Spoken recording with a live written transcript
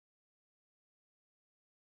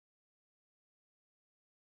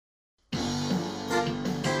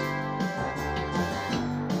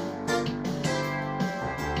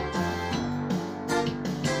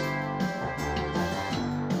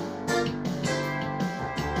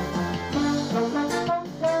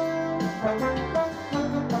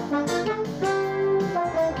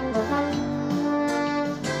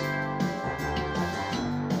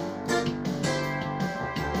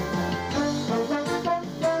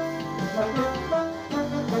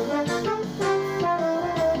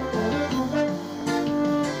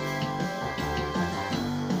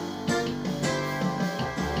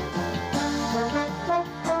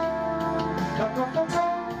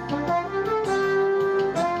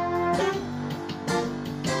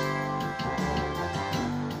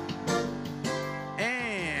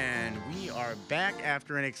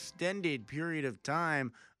after an extended period of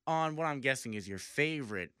time on what I'm guessing is your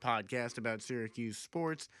favorite podcast about Syracuse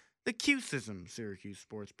sports, the QSism Syracuse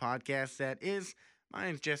Sports Podcast. That is, my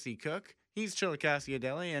name's Jesse Cook. He's Chillicothe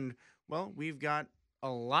Deli, and well, we've got a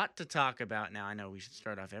lot to talk about now. I know we should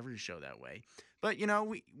start off every show that way, but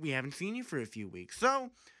we haven't seen you for a few weeks. So,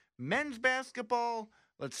 men's basketball,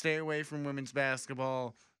 let's stay away from women's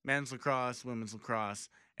basketball, men's lacrosse, women's lacrosse,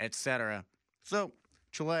 etc. So,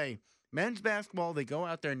 Chile, men's basketball, they go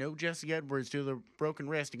out there, no Jesse Edwards to the broken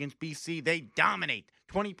wrist against BC. They dominate.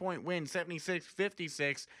 20-point win,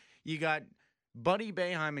 76-56. You got Buddy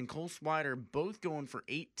Boeheim and Cole Swider both going for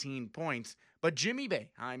 18 points. But Jimmy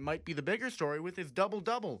Boeheim might be the bigger story with his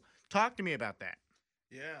double-double. Talk to me about that.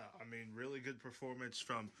 Yeah, I mean, really good performance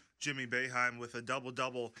from Jimmy Boeheim with a double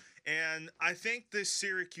double. And I think this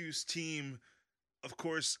Syracuse team, of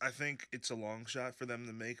course, I think it's a long shot for them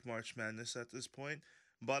to make March Madness at this point.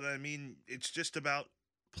 But I mean, it's just about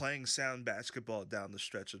playing sound basketball down the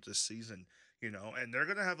stretch of this season, and they're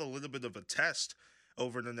going to have a little bit of a test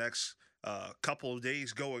over the next couple of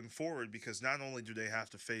days going forward because not only do they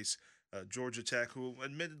have to face Georgia Tech, who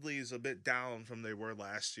admittedly is a bit down from where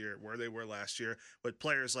they were last year, with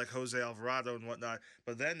players like Jose Alvarado and whatnot.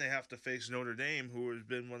 But then they have to face Notre Dame, who has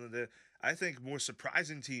been one of the, I think, more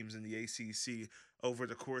surprising teams in the ACC over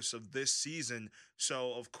the course of this season.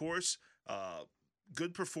 So, of course,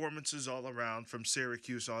 good performances all around from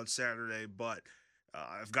Syracuse on Saturday, but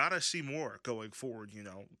I've got to see more going forward.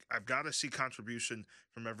 I've got to see contribution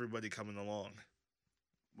from everybody coming along.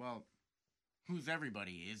 Well, who's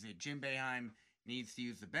everybody? Is it Jim Boeheim needs to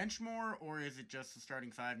use the bench more, or is it just the starting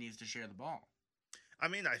five needs to share the ball? I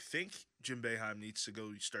mean, I think Jim Boeheim needs to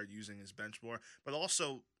go start using his bench more, but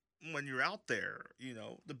also when you're out there,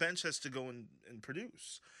 the bench has to go and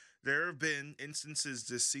produce. There have been instances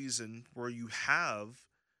this season where you have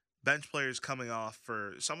bench players coming off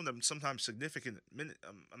for some of them sometimes significant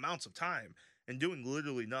amounts of time and doing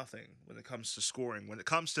literally nothing when it comes to scoring, when it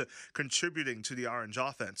comes to contributing to the Orange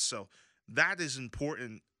offense. So that is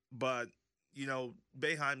important, but Jim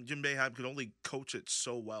Boeheim can only coach it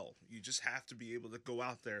so well. You just have to be able to go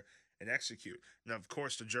out there and execute. Now, of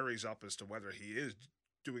course, the jury's up as to whether he is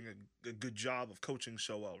doing a good job of coaching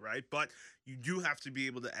so well, right? But you do have to be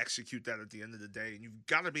able to execute that at the end of the day, and you've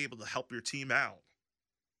got to be able to help your team out.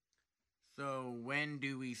 So when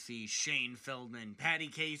do we see Shane Feldman, Patty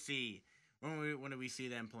Casey? When do we see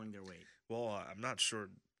them pulling their weight? Well, I'm not sure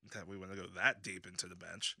that we want to go that deep into the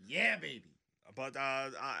bench. Yeah, baby. But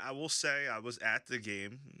I will say I was at the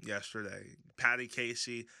game yesterday. Patty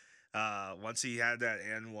Casey, once he had that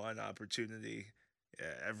N1 opportunity,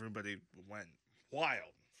 everybody went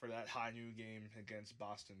wild for that high noon game against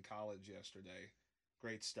Boston College yesterday.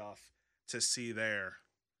 Great stuff to see there.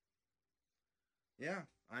 Yeah,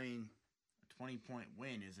 I mean, a 20-point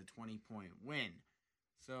win is a 20-point win.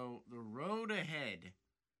 So the road ahead,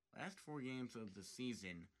 last 4 games of the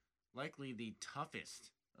season, likely the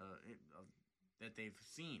toughest that they've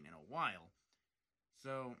seen in a while.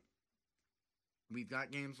 So we've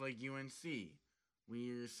got games like UNC.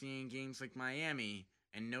 We're seeing games like Miami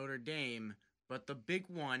and Notre Dame. But the big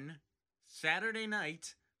one, Saturday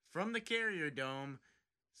night, from the Carrier Dome,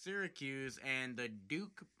 Syracuse and the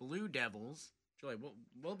Duke Blue Devils. Joy,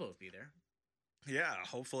 we'll both be there. Yeah,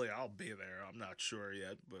 hopefully I'll be there. I'm not sure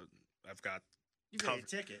yet, but I've got a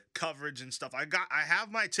ticket coverage and stuff. I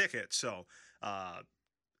have my ticket, so I'm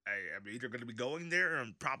either going to be going there or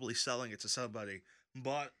I'm probably selling it to somebody.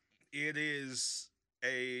 But it's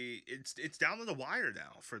down to the wire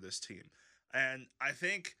now for this team, and I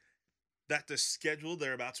think that the schedule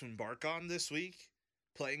they're about to embark on this week,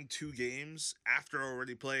 playing 2 games after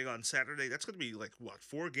already playing on Saturday, that's going to be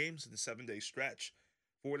 4 games in a 7-day stretch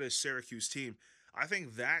for this Syracuse team. I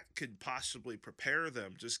think that could possibly prepare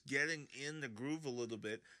them, just getting in the groove a little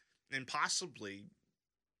bit and possibly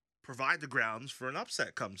provide the grounds for an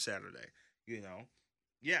upset come Saturday.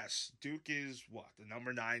 Yes, Duke is the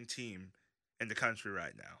number 9 team in the country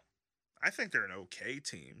right now. I think they're an okay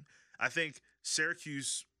team. I think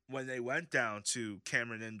Syracuse, when they went down to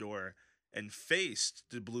Cameron Indoor and faced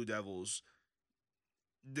the Blue Devils,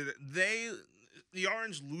 the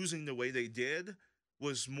Orange losing the way they did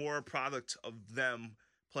was more a product of them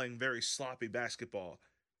playing very sloppy basketball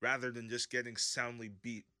rather than just getting soundly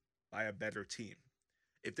beat by a better team.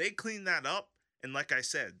 If they clean that up, and like I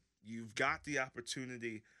said, you've got the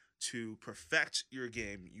opportunity to perfect your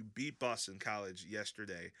game. You beat Boston College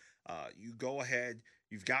yesterday. You go ahead.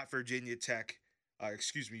 You've got Virginia Tech.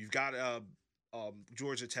 You've got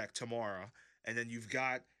Georgia Tech tomorrow, and then you've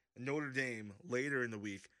got Notre Dame later in the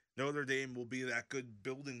week. Notre Dame will be that good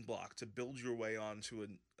building block to build your way onto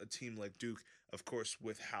a team like Duke, of course,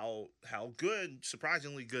 with how good,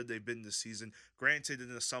 surprisingly good they've been this season. Granted,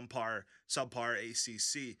 in a subpar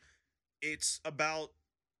ACC, it's about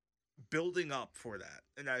building up for that,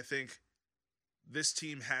 and I think this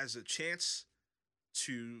team has a chance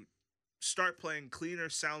to start playing cleaner,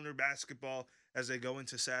 sounder basketball as they go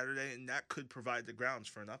into Saturday, and that could provide the grounds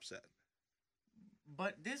for an upset.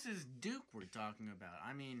 But this is Duke we're talking about.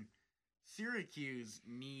 I mean, Syracuse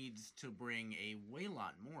needs to bring a way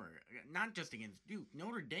lot more. Not just against Duke.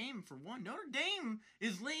 Notre Dame, for one. Notre Dame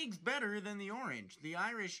is leagues better than the Orange. The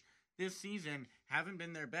Irish this season haven't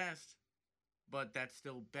been their best, but that's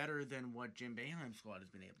still better than what Jim Boeheim's squad has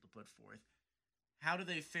been able to put forth. How do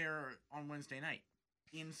they fare on Wednesday night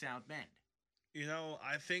in South Bend? You know,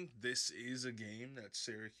 I think this is a game that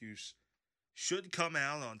Syracuse should come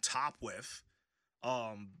out on top with.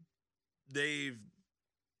 They've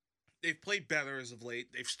played better as of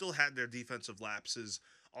late. They've still had their defensive lapses,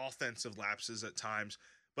 offensive lapses at times,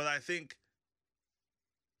 but I think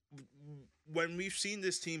when we've seen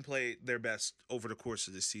this team play their best over the course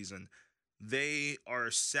of this season, they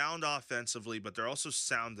are sound offensively, but they're also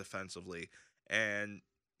sound defensively, and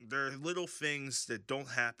there are little things that don't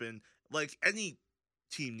happen. Like any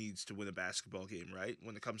team needs to win a basketball game, right?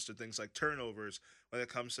 When it comes to things like turnovers, when it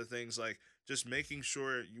comes to things like just making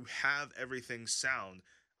sure you have everything sound.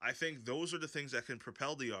 I think those are the things that can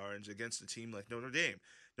propel the Orange against a team like Notre Dame.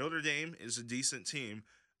 Notre Dame is a decent team.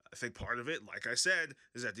 I think part of it, like I said,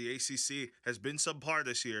 is that the ACC has been subpar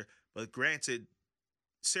this year, but granted,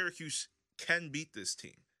 Syracuse can beat this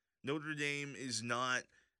team. Notre Dame is not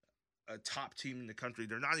a top team in the country.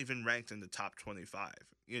 They're not even ranked in the top 25.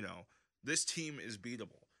 You know, this team is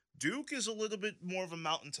beatable. Duke is a little bit more of a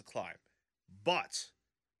mountain to climb. But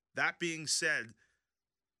that being said,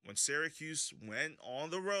 when Syracuse went on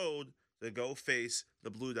the road to go face the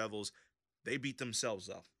Blue Devils, they beat themselves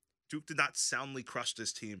up. Duke did not soundly crush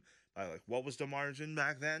this team by, like, what was the margin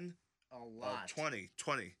back then? A lot. 20.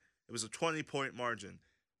 It was a 20-point margin.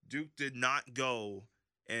 Duke did not go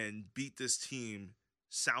and beat this team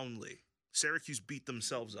soundly. Syracuse beat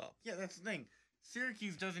themselves up. Yeah, that's the thing.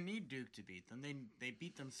 Syracuse doesn't need Duke to beat them. They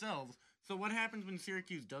beat themselves. So what happens when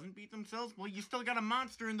Syracuse doesn't beat themselves? Well, you still got a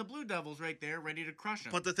monster in the Blue Devils right there ready to crush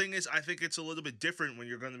them. But the thing is, I think it's a little bit different when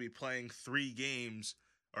you're going to be playing 3 games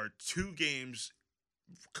or 2 games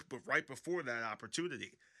right before that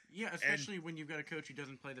opportunity. Yeah, especially when you've got a coach who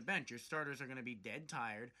doesn't play the bench. Your starters are going to be dead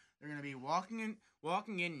tired. They're going to be walking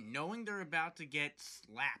in knowing they're about to get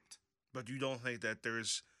slapped. But you don't think that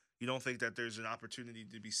there's an opportunity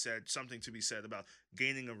to be said, something to be said about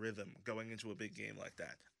gaining a rhythm going into a big game like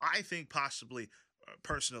that. I think possibly,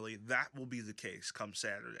 personally, that will be the case come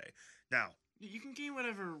Saturday. Now, you can gain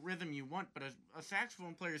whatever rhythm you want, but a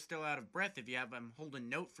saxophone player is still out of breath if you have him hold a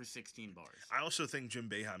note for 16 bars. I also think Jim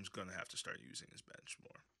Boeheim's going to have to start using his bench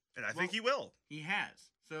more. And I think he will. He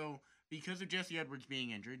has. So, because of Jesse Edwards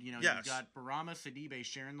being injured, you've got Barama Sidibe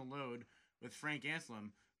sharing the load with Frank Anselem.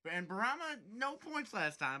 And Barama, no points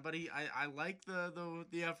last time, but I like the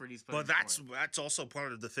effort he's putting. But that's also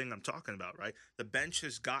part of the thing I'm talking about, right? The bench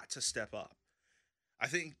has got to step up. I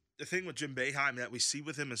think the thing with Jim Boeheim that we see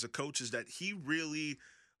with him as a coach is that he really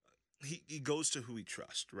he goes to who he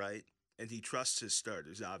trusts, right? And he trusts his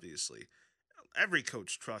starters, obviously. Every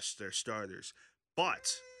coach trusts their starters,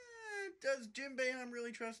 but does Jim Boeheim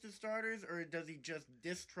really trust his starters, or does he just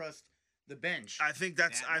distrust the bench? I think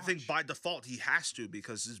by default he has to,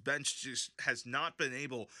 because his bench just has not been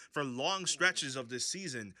able for long stretches of this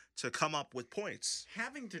season to come up with points.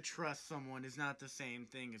 Having to trust someone is not the same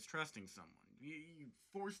thing as trusting someone. You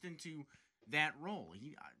forced into that role.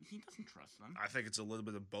 He doesn't trust them. I think it's a little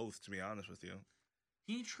bit of both, to be honest with you.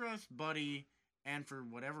 He trusts Buddy, and for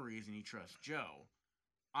whatever reason he trusts Joe.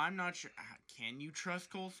 I'm not sure. Can you trust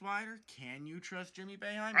Cole Swider? Can you trust Jimmy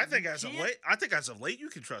Boeheim? I think as of late, you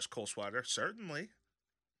can trust Cole Swider. Certainly.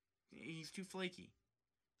 He's too flaky.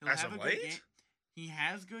 As of late, he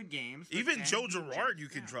has good games. Even Joe Girard, you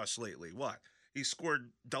can trust lately. What? He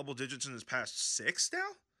scored double digits in his past 6 now.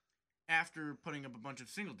 After putting up a bunch of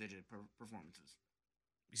single-digit performances.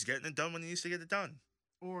 He's getting it done when he needs to get it done.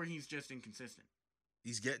 Or he's just inconsistent.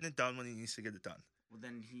 He's getting it done when he needs to get it done. Well,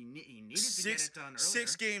 then he needed to get it done earlier.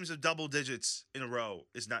 6 games of double digits in a row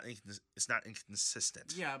is not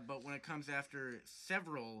inconsistent. Yeah, but when it comes after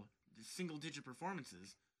several single-digit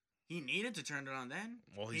performances, he needed to turn it on then.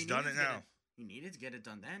 Well, he's done it now. He needed to get it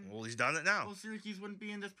done then. Well, he's done it now. Well, Syracuse wouldn't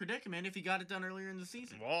be in this predicament if he got it done earlier in the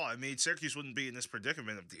season. Well, I mean, Syracuse wouldn't be in this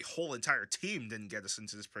predicament if the whole entire team didn't get us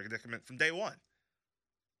into this predicament from day one.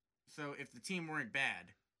 So if the team weren't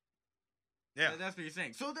bad. Yeah. That's what you're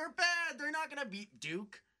saying. So they're bad. They're not going to beat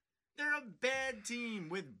Duke. They're a bad team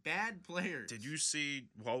with bad players. Did you see,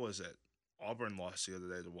 what was it? Auburn lost the other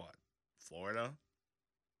day to what? Florida?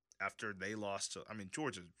 After they lost to, I mean,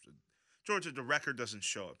 Georgia, the record doesn't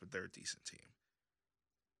show it, but they're a decent team.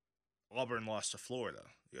 Auburn lost to Florida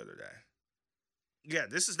the other day. Yeah,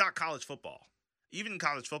 this is not college football. Even in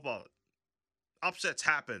college football, upsets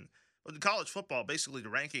happen. But in college football, basically the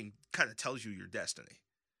ranking kind of tells you your destiny.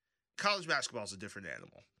 College basketball is a different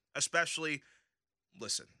animal. Especially,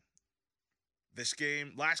 listen,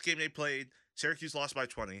 last game they played, Syracuse lost by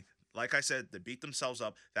 20. Like I said, they beat themselves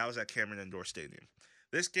up. That was at Cameron Indoor Stadium.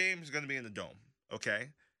 This game is going to be in the Dome, okay?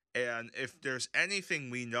 And if there's anything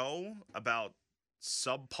we know about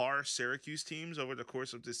subpar Syracuse teams over the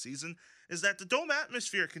course of this season, is that the Dome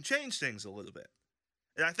atmosphere can change things a little bit.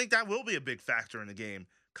 And I think that will be a big factor in the game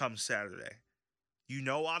come Saturday. You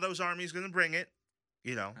know Otto's Army is going to bring it.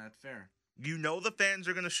 You know. That's fair. You know the fans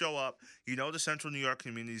are going to show up. You know the Central New York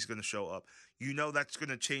community is going to show up. You know that's going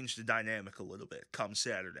to change the dynamic a little bit come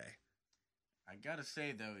Saturday. I got to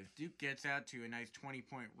say, though, if Duke gets out to a nice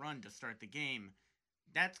 20-point run to start the game,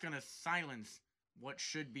 that's going to silence what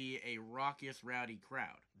should be a raucous, rowdy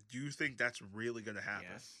crowd. Do you think that's really going to happen?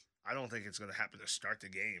 Yes. I don't think it's going to happen to start the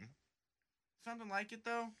game. Something like it,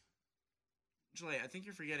 though. Julie, I think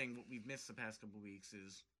you're forgetting what we've missed the past couple weeks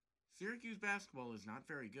is Syracuse basketball is not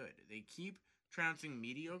very good. They keep trouncing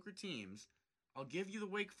mediocre teams. I'll give you the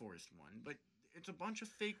Wake Forest one, but it's a bunch of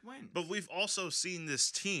fake wins. But we've also seen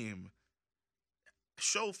this team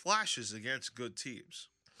show flashes against good teams.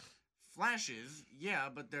 Flashes, yeah,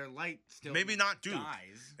 but their light still Maybe not Duke.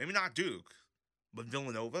 dies. Maybe not Duke, but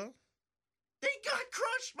Villanova? They got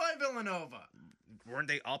crushed by Villanova. Weren't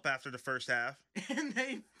they up after the first half? And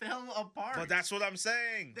they fell apart. But that's what I'm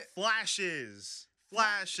saying. Flashes.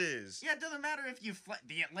 Flashes. Yeah, it doesn't matter if you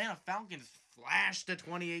the Atlanta Falcons flashed a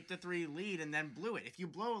 28-3 lead and then blew it. If you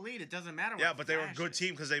blow a lead, it doesn't matter what Yeah, but they were a good is.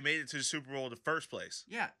 team because they made it to the Super Bowl in the first place.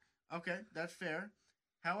 Yeah, okay, that's fair.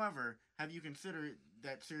 However, have you considered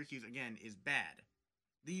that Syracuse, again, is bad?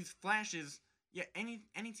 These flashes, yeah, any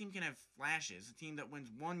team can have flashes. A team that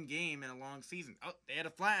wins one game in a long season. Oh, they had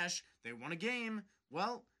a flash. They won a game.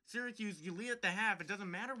 Well, Syracuse, you lead at the half. It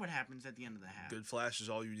doesn't matter what happens at the end of the half. Good flash is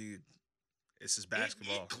all you need. This is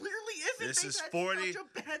basketball. It clearly isn't. This They've is had 40. such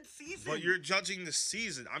a bad season. But you're judging the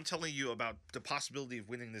season. I'm telling you about the possibility of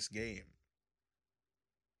winning this game.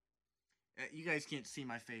 You guys can't see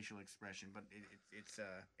my facial expression, but it's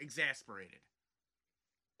exasperated.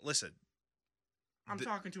 Listen. I'm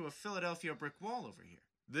talking to a Philadelphia brick wall over here.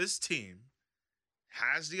 This team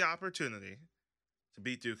has the opportunity to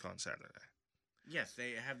beat Duke on Saturday. Yes,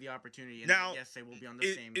 they have the opportunity, and now, yes, they will be on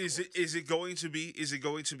the same court. Is it going to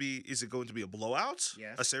be a blowout?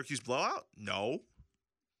 Yes. A Syracuse blowout? No.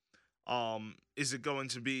 Is it going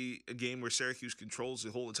to be a game where Syracuse controls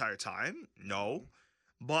the whole entire time? No.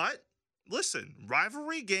 But listen,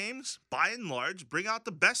 rivalry games, by and large, bring out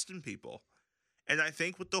the best in people. And I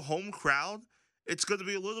think with the home crowd, it's going to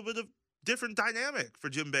be a little bit of different dynamic for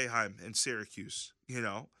Jim Boeheim and Syracuse, you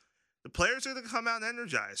know. The players are going to come out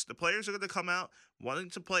energized. The players are going to come out wanting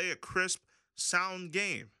to play a crisp, sound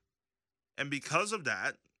game. And because of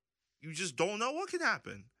that, you just don't know what can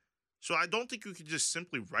happen. So I don't think you can just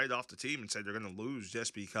simply write off the team and say they're going to lose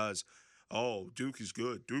just because, oh, Duke is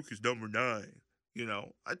good. Duke is number 9. You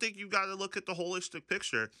know, I think you got to look at the holistic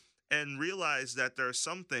picture and realize that there are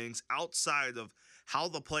some things outside of how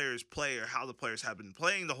the players play or how the players have been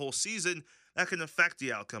playing the whole season that can affect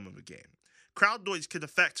the outcome of a game. Crowd noise can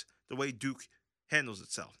affect the way Duke handles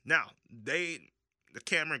itself. Now, the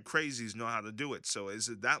Cameron crazies know how to do it. So is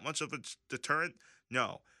it that much of a deterrent?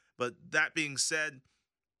 No. But that being said,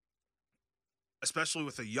 especially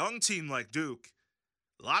with a young team like Duke,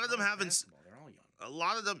 a lot of them haven't. They're all young. A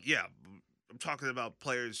lot of them, yeah. I'm talking about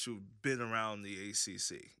players who've been around the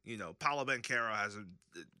ACC. You know, Paolo Banchero hasn't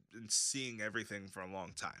been seeing everything for a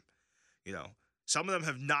long time. You know, some of them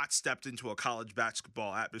have not stepped into a college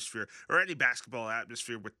basketball atmosphere or any basketball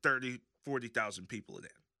atmosphere with 30, 40,000 people in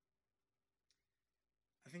it.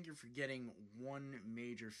 I think you're forgetting one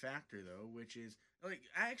major factor, though, which is, like,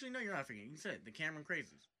 actually, no, you're not forgetting. You said it, the Cameron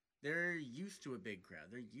Crazies. They're used to a big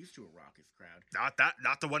crowd. They're used to a raucous crowd.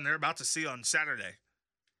 Not the one they're about to see on Saturday.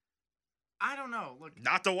 I don't know. Look,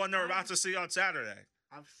 Not the one they're about to see on Saturday.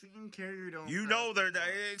 I've seen Carrier Dome. You know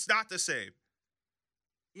it's not the same.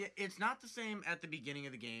 Yeah, it's not the same at the beginning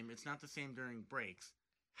of the game. It's not the same during breaks.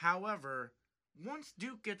 However, once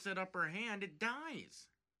Duke gets that upper hand, it dies.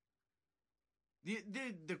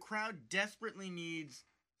 The crowd desperately needs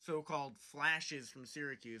so-called flashes from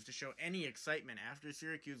Syracuse to show any excitement after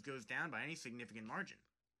Syracuse goes down by any significant margin.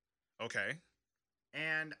 Okay.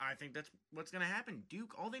 And I think that's what's going to happen.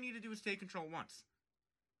 Duke, all they need to do is take control once.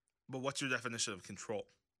 But what's your definition of control?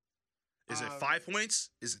 Is it Uh, 5 points?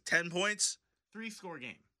 Is it 10 points? 3-score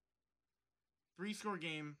game. 3-score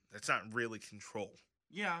game. That's not really control.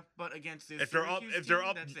 Yeah, but against this If they're up, Syracuse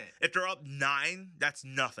team, that's it. if they're up 9, that's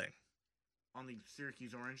nothing. On the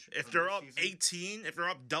Syracuse Orange. If of they're this up season. 18, if they're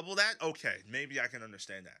up double that, okay, maybe I can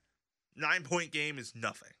understand that. 9-point game is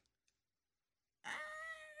nothing.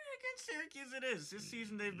 Against Syracuse, it is. This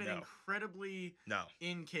season, they've been No. incredibly No,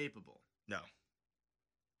 incapable. no.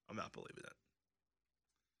 I'm not believing it.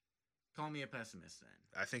 Call me a pessimist,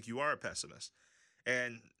 then. I think you are a pessimist.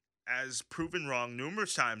 And as proven wrong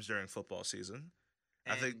numerous times during football season,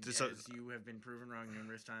 And I think this as you have been proven wrong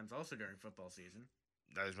numerous times also during football season.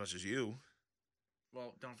 not as much as you.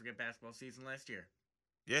 Well, don't forget basketball season last year.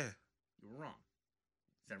 Yeah. You were wrong.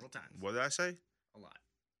 Several times. What did I say? A lot.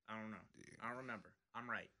 I don't know. I don't remember. I'm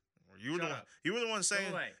right. You were Shut the one. up. You were the one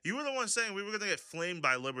saying. away. You were the one saying we were gonna get flamed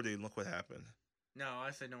by Liberty, and look what happened. No,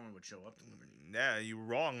 I said no one would show up to Liberty. Yeah, you were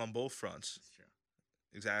wrong on both fronts. That's true.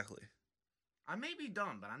 Exactly. I may be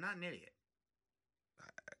dumb, but I'm not an idiot.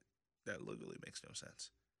 That literally makes no sense.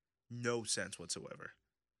 No sense whatsoever.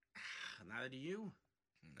 Neither do you.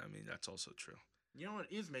 I mean, that's also true. You know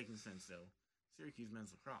what is making sense, though? Syracuse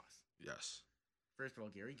men's lacrosse. Yes. First of all,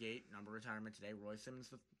 Gary Gate, number retirement today. Roy Simmons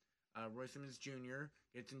Jr.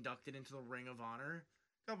 gets inducted into the Ring of Honor.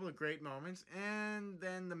 A couple of great moments. And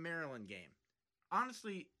then the Maryland game.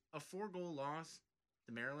 Honestly, a 4-goal loss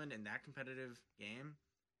to Maryland in that competitive game,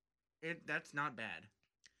 that's not bad.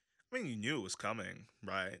 I mean, you knew it was coming,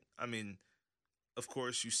 right? I mean, of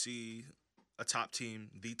course, you see a top team,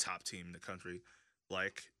 the top team in the country,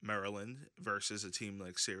 like Maryland versus a team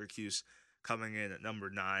like Syracuse coming in at number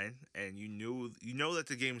 9, and you know that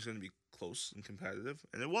the game was going to be close and competitive,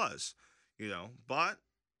 and it was, But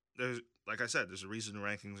there's, like I said, there's a reason the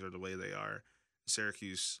rankings are the way they are.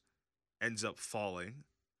 Syracuse ends up falling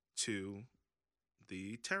to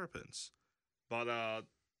the Terrapins, but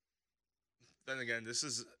then again, this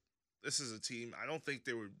is a team. I don't think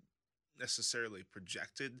they were necessarily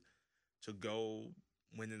projected to go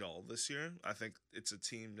win it all this year. I think it's a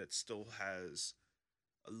team that still has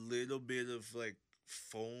a little bit of like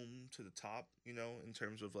foam to the top, in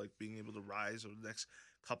terms of like being able to rise over the next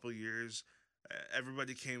couple of years.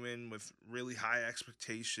 Everybody came in with really high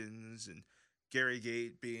expectations, and Gary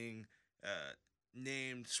Gate being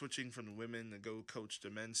named, switching from the women to go coach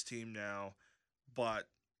the men's team now. But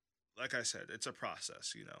like I said, it's a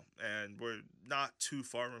process, and we're not too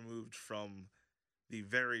far removed from the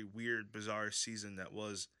very weird, bizarre season that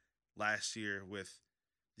was last year with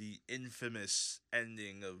the infamous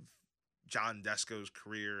ending of John Desko's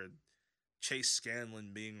career and Chase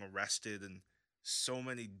Scanlon being arrested and so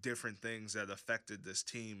many different things that affected this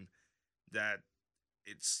team that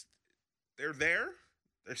they're there.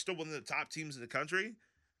 They're still one of the top teams in the country,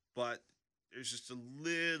 but there's just a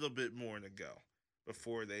little bit more to go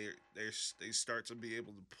before they start to be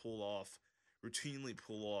able to routinely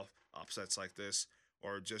pull off upsets like this,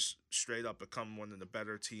 or just straight up become one of the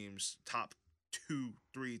better teams, top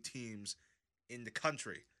 2-3 teams in the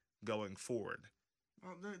country going forward.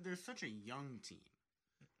 Well, they're such a young team.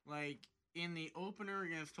 Like, in the opener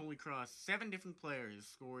against Holy Cross, 7 different players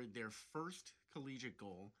scored their first collegiate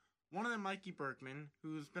goal. One of them, Mikey Berkman,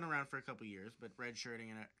 who's been around for a couple years, but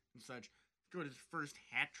redshirting and such, scored his first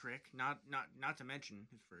hat trick, not to mention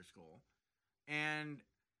his first goal. And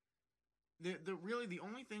the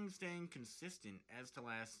only thing staying consistent as to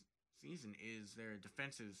last season is their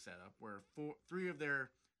defensive setup, where 3 of their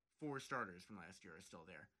 4 starters from last year are still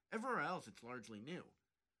there. Everywhere else, it's largely new.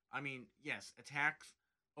 I mean, yes, attacks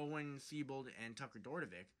Owen Siebold and Tucker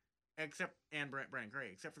Dordevic, and Brandon Gray,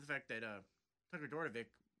 except for the fact that Tucker Dordevic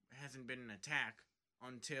hasn't been an attack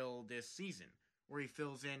until this season, where he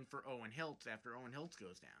fills in for Owen Hiltz after Owen Hiltz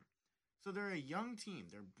goes down. So they're a young team.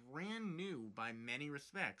 They're brand new by many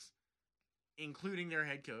respects, including their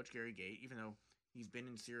head coach, Gary Gate, even though he's been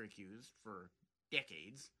in Syracuse for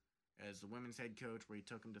decades as the women's head coach, where he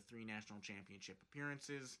took them to 3 national championship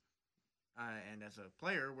appearances, and as a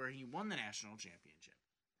player where he won the national championship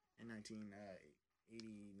in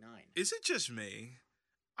 1989. Is it just me?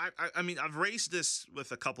 I mean, I've raised this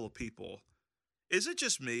with a couple of people. Is it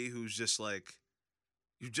just me who's just like,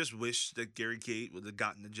 you just wish that Gary Gate would have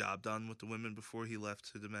gotten the job done with the women before he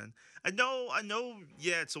left to the men? I know,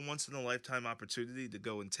 yeah, it's a once-in-a-lifetime opportunity to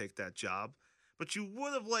go and take that job, but you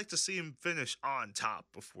would have liked to see him finish on top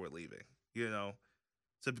before leaving, To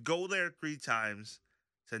go there 3 times,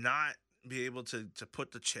 to not be able to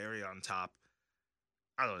put the cherry on top,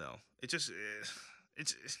 I don't know.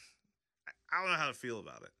 I don't know how to feel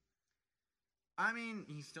about it. I mean,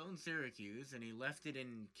 he's still in Syracuse, and he left it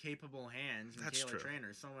in capable hands. And That's Kayla true.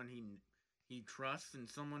 Trainer, someone he trusts, and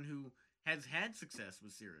someone who has had success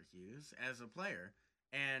with Syracuse as a player,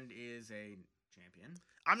 and is a champion.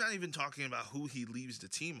 I'm not even talking about who he leaves the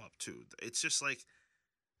team up to. It's just like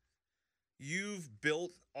you've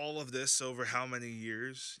built all of this over how many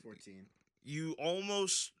years? 14. You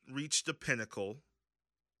almost reach the pinnacle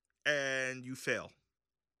and you fail.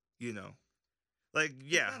 You know. Like,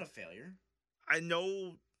 yeah. It's not a failure. I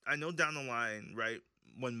know down the line, right,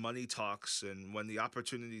 when money talks and when the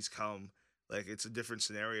opportunities come, like it's a different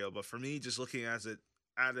scenario. But for me, just looking at it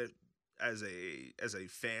as a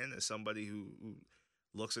fan, as somebody who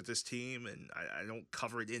looks at this team, and I don't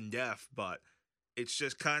cover it in depth, but it's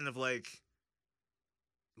just kind of like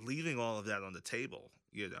leaving all of that on the table,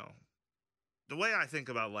 you know. The way I think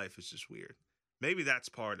about life is just weird. Maybe that's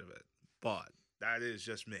part of it, but that is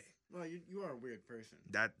just me. Well, you are a weird person.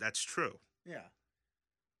 That's true. Yeah.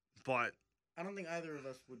 But I don't think either of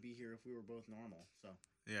us would be here if we were both normal. So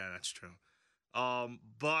yeah, that's true.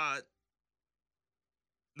 But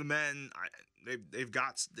the men, they've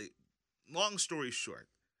got long story short,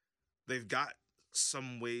 they've got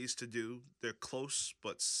some ways to do. They're close,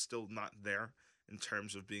 but still not there in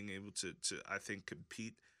terms of being able to I think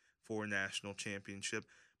compete for a national championship.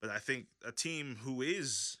 But I think a team who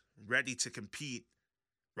is ready to compete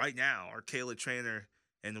right now are Kayla Trainer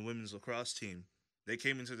and the women's lacrosse team. They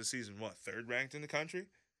came into the season, what, third ranked in the country?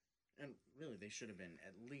 And really, they should have been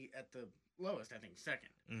at the lowest, I think, second.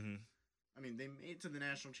 Mm-hmm. I mean, they made it to the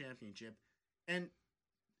national championship, and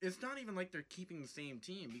it's not even like they're keeping the same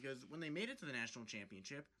team, because when they made it to the national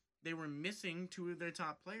championship, they were missing two of their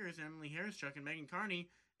top players, Emily Harrischuk and Megan Carney,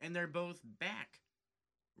 and they're both back.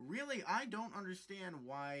 Really, I don't understand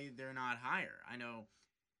why they're not higher. I know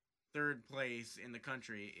third place in the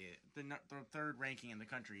country, the third ranking in the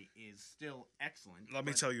country is still excellent. Let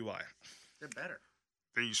me tell you why. They're better.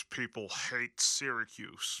 These people hate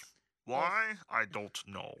Syracuse. Why? I don't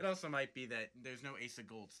know. It also might be that there's no Asa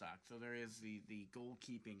Goldstock, so there is the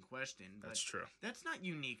goalkeeping question. But That's true. That's not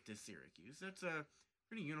unique to Syracuse. That's a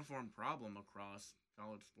pretty uniform problem across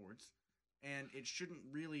college sports, and it shouldn't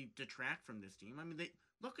really detract from this team. I mean, they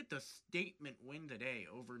look at the statement win today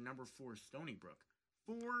over number 4 Stony Brook.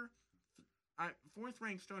 Fourth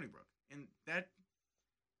ranked Stony Brook, and that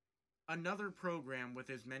another program with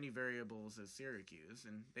as many variables as Syracuse,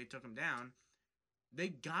 and they took them down. They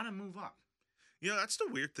gotta move up. You know, that's the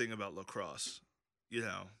weird thing about lacrosse. You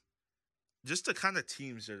know, just the kind of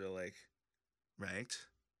teams that are like ranked.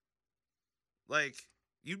 Like,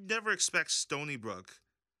 you'd never expect Stony Brook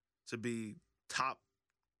to be top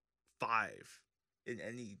 5 in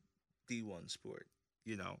any D1 sport.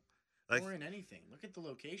 You know, like, or in anything. Look at the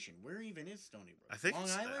location. Where even is Stony Brook? I think Long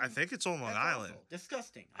Island? I think it's on Long That's Island. awful.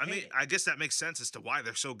 Disgusting. I mean, hate it. I guess that makes sense as to why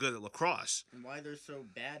they're so good at lacrosse. And why they're so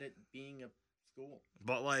bad at being a school.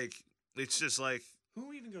 But like, it's just like,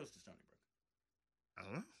 Who even goes to Stony Brook? I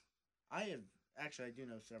don't know. I do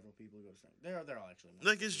know several people who go to Stony Brook. They're all actually.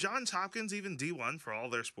 Like, is Johns Hopkins even D1 for all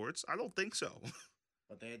their sports? I don't think so.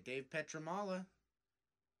 But they had Dave Petramala,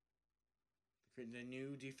 the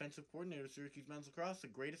new defensive coordinator of Syracuse men's lacrosse, the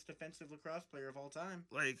greatest defensive lacrosse player of all time.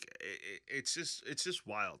 Like, it's just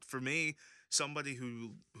wild for me. Somebody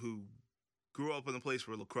who grew up in a place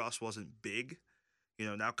where lacrosse wasn't big, you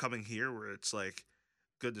know, now coming here where it's like,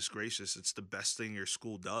 goodness gracious, it's the best thing your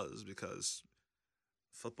school does, because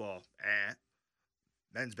football,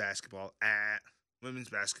 men's basketball, women's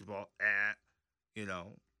basketball, you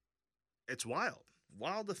know, it's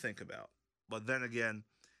wild to think about. But then again,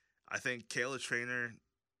 I think Kayla Trainer,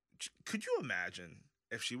 could you imagine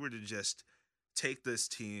if she were to just take this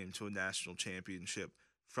team to a national championship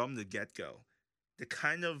from the get-go? The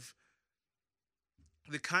kind of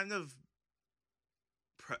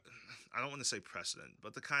I don't want to say precedent,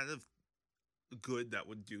 but the kind of good that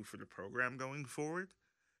would do for the program going forward.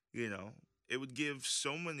 You know, it would give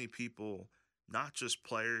so many people, not just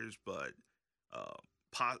players, but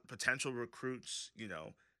potential recruits, you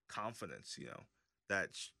know, confidence, you know, that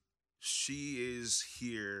she is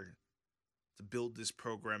here to build this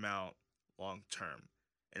program out long term.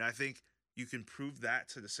 And I think you can prove that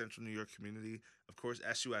to the Central New York community. Of course,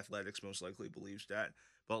 SU Athletics most likely believes that.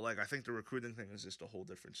 But, like, I think the recruiting thing is just a whole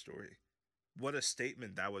different story. What a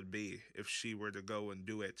statement that would be if she were to go and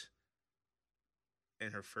do it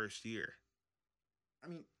in her first year. I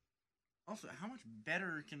mean, also, how much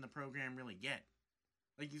better can the program really get?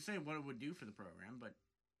 Like, you say what it would do for the program, but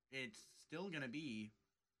it's still going to be,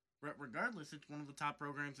 regardless, it's one of the top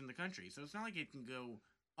programs in the country. So it's not like it can go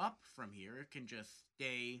up from here. It can just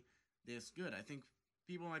stay this good. I think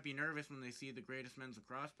people might be nervous when they see the greatest men's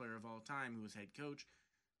lacrosse player of all time, who was head coach,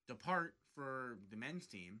 depart for the men's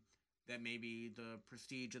team, that maybe the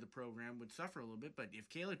prestige of the program would suffer a little bit. But if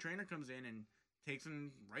Kayla Trainer comes in and takes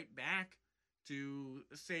them right back to,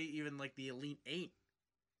 say, even like the Elite Eight,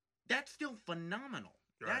 that's still phenomenal.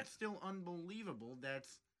 Right. That's still unbelievable.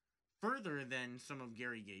 That's further than some of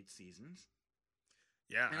Gary Gates' seasons.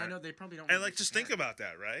 Yeah. And I know they probably don't. And like, just think about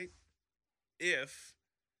that, right? If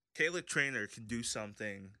Kayla Trainer can do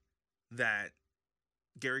something that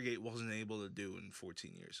Gary Gate wasn't able to do in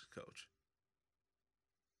 14 years as coach.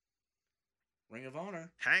 Ring of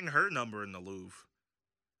Honor. Hang her number in the Louvre.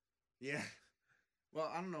 Yeah.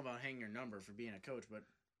 Well, I don't know about hanging her number for being a coach, but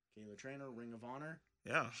Kayla Trainer, Ring of Honor.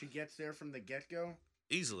 Yeah. She gets there from the get-go.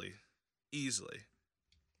 Easily.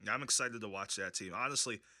 I'm excited to watch that team.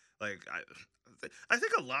 Honestly, like, I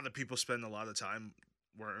think a lot of people spend a lot of time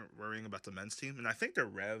worrying about the men's team, and I think they're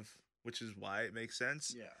Rev, which is why it makes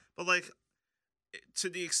sense. Yeah. But, like, to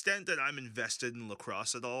the extent that I'm invested in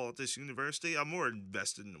lacrosse at all at this university, I'm more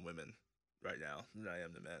invested in the women right now than I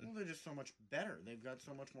am the men. Well, they're just so much better. They've got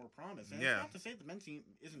so much more promise. And Yeah. it's not to say the men's team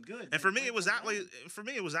isn't good. And for me, it was that way. For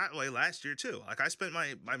me, it was that way last year too. Like, I spent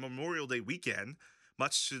my Memorial Day weekend,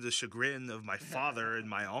 much to the chagrin of my father and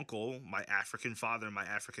my uncle, my African father and my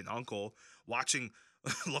African uncle, watching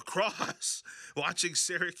lacrosse, watching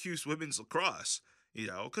Syracuse women's lacrosse. You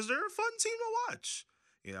know, because they're a fun team to watch.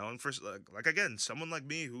 You know, and for like again, someone like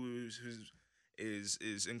me who's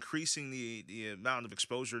is increasing the amount of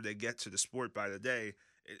exposure they get to the sport by the day.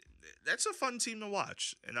 That's a fun team to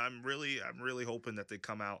watch, and I'm really hoping that they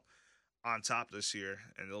come out on top this year,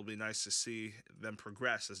 and it'll be nice to see them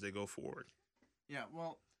progress as they go forward. Yeah,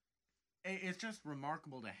 well, it's just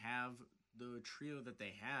remarkable to have the trio that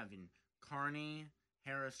they have in Carney,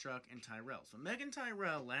 Harris-Truck, and Tyrell. So Megan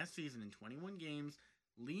Tyrell, last season in 21 games,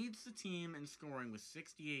 leads the team in scoring with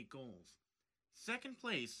 68 goals. Second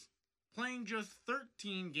place, playing just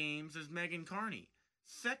 13 games, is Megan Carney.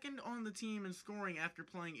 Second on the team in scoring after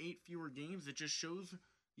playing 8 fewer games. It just shows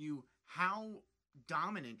you how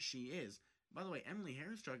dominant she is. By the way, Emily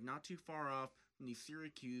Harris-Truck not too far off from the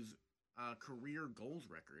Syracuse career goals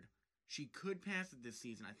record. She could pass it this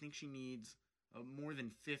season. I think she needs more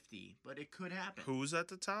than 50, but it could happen. Who's at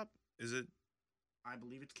the top? Is it? I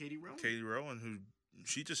believe it's Katie Rowan. Katie Rowan, who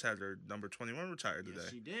she just had her number 21 retired today.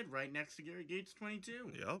 Yes, she did, right next to Gary Gates'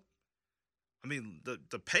 22. Yep. I mean,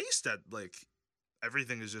 the pace that, like,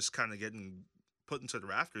 everything is just kind of getting put into the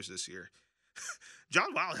rafters this year.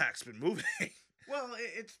 John Wildhack's been moving. Well,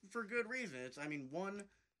 it's for good reason. One,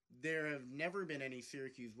 there have never been any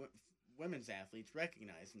Syracuse women's athletes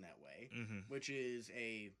recognized in that way, which is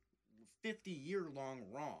a 50-year-long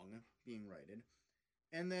wrong being righted.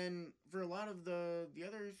 And then for a lot of the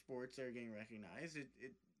other sports that are getting recognized,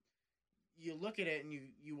 you look at it and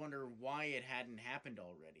you wonder why it hadn't happened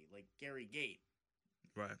already. Like Gary Gate.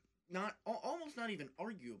 Right. Almost not even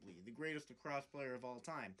arguably the greatest lacrosse player of all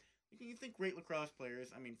time. You think great lacrosse players,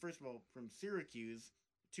 first of all, from Syracuse,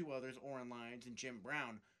 2 others, Oren Lyons and Jim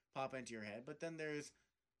Brown, pop into your head. But then there's,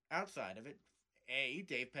 outside of it, A,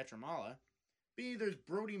 Dave Petramala. B, there's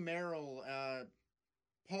Brody Merrill,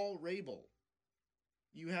 Paul Rabel.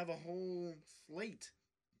 You have a whole slate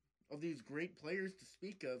of these great players to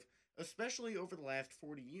speak of, especially over the last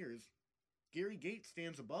 40 years. Gary Gates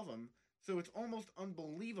stands above them, so it's almost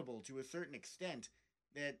unbelievable to a certain extent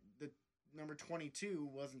that the number 22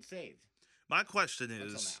 wasn't saved. My question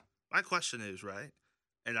is, right?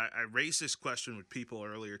 And I raised this question with people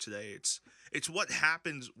earlier today. It's what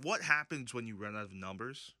happens when you run out of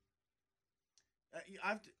numbers.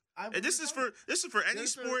 This is for any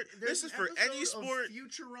sport. This is for any sport.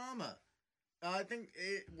 Futurama. I think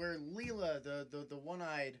where Leela, the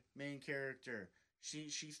one-eyed main character, she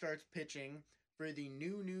starts pitching for the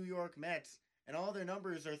New York Mets, and all their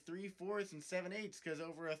numbers are 3/4 and 7/8 because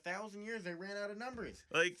over 1,000 years they ran out of numbers.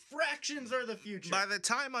 Like, fractions are the future. By the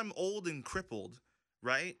time I'm old and crippled,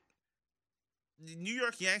 right? The New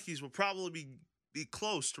York Yankees will probably be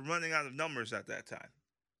close to running out of numbers at that time.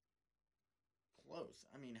 Close.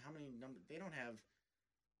 How many numbers? They don't have,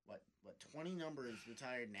 what 20 numbers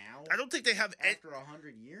retired now? I don't think they have after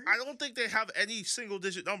 100 years. I don't think they have any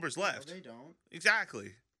single-digit numbers left. No, they don't.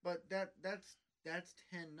 Exactly. But that's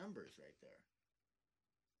 10 numbers right there.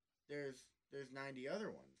 There's 90 other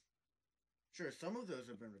ones. Sure, some of those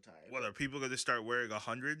have been retired. What, are people going to start wearing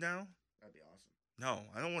 100 now? That'd be awesome. No,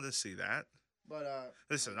 I don't want to see that. But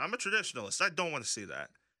listen, I'm a traditionalist. I don't want to see that.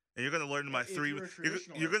 And you're going to learn in my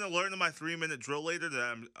you're going to learn in my 3-minute drill later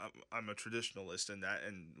that I'm a traditionalist in that,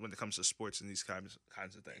 and when it comes to sports and these kinds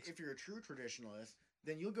of things. If you're a true traditionalist,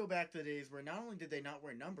 then you'll go back to the days where not only did they not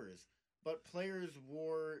wear numbers, but players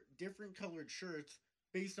wore different colored shirts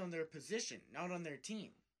based on their position, not on their team.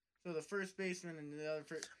 So the first baseman and the other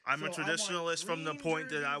first. I'm a So I want traditionalist from the green point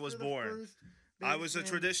that I jerseys was for the born. first I was a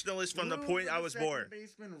baseman, traditionalist from the blue point for I the was second born.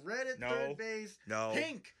 baseman, red at No. third base, No.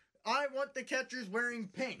 pink. I want the catchers wearing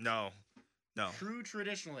pink. No. No. True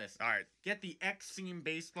traditionalist. All right. Get the X seam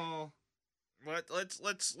baseball.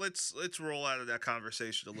 Let's roll out of that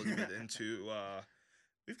conversation a little bit into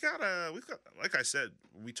we've got like I said,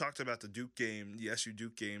 we talked about the Duke game, the SU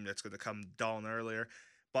Duke game that's going to come down earlier,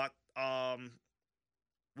 but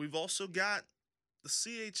we've also got the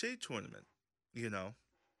CHA tournament,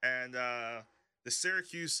 and the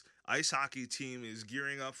Syracuse ice hockey team is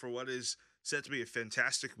gearing up for what is set to be a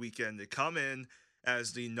fantastic weekend. They come in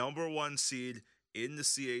as the number 1 seed in the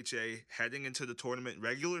CHA, heading into the tournament,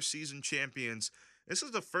 regular season champions. This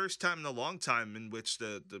is the first time in a long time in which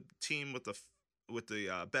the team with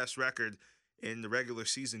the best record in the regular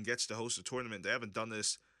season gets to host a tournament. They haven't done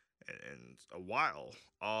this in a while.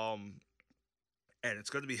 And it's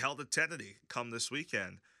going to be held at Kennedy come this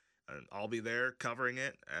weekend. And I'll be there covering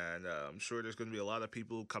it, and I'm sure there's going to be a lot of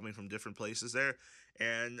people coming from different places there.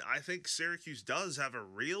 And I think Syracuse does have a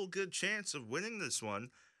real good chance of winning this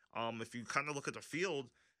one. If you kind of look at the field,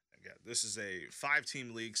 again, this is a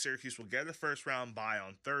 5-team league. Syracuse will get a first-round bye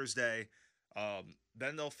on Thursday.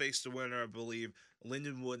 Then they'll face the winner, I believe.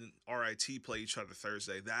 Lindenwood and RIT play each other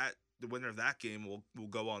Thursday. The winner of that game will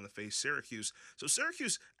go on to face Syracuse. So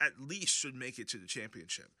Syracuse at least should make it to the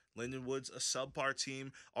championship. Lindenwood's a subpar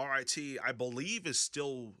team. RIT, I believe, is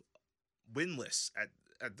still winless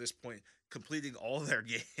at this point, completing all their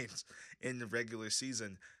games in the regular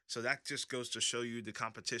season. So that just goes to show you the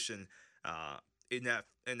competition in that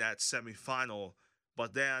semifinal.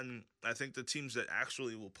 But then I think the teams that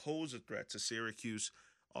actually will pose a threat to Syracuse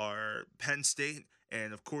are Penn State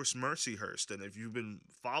and, of course, Mercyhurst. And if you've been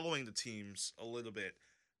following the teams a little bit,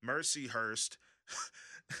 Mercyhurst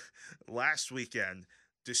last weekend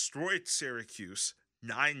destroyed Syracuse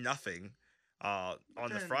 9-0 on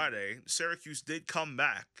the Friday. Syracuse did come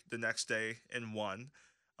back the next day and win,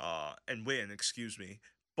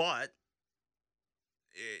 But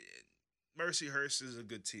Mercyhurst is a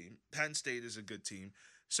good team. Penn State is a good team.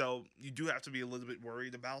 So you do have to be a little bit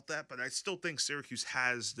worried about that. But I still think Syracuse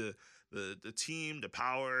has the team, the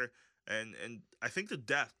power, and I think the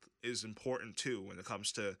depth is important too when it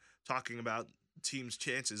comes to talking about teams'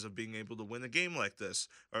 chances of being able to win a game like this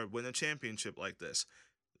or win a championship like this.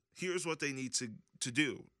 Here's what they need to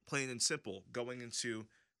do, plain and simple, going into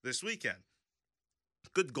this weekend.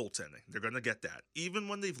 Good goaltending. They're going to get that. Even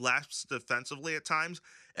when they've lapsed defensively at times,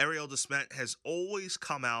 Ariel DeSmet has always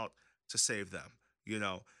come out to save them.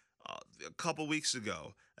 A couple weeks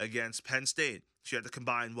ago against Penn State, she had to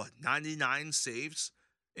combine, 99 saves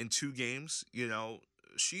in 2 games?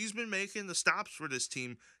 She's been making the stops for this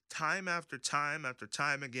team time after time after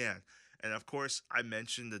time again. And, of course, I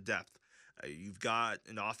mentioned the depth. You've got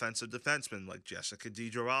an offensive defenseman like Jessica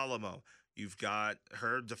DiGirolamo. You've got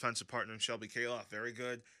her defensive partner, Shelby Kaloff, very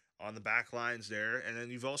good on the back lines there. And then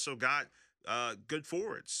you've also got good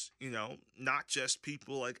forwards, not just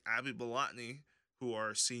people like Abby Balotny, who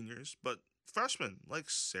are seniors, but freshmen like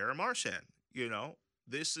Sarah Marchand.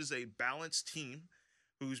 This is a balanced team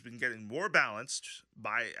who's been getting more balanced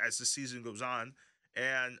as the season goes on.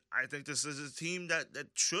 And I think this is a team that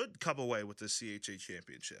should come away with the CHA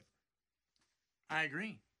championship. I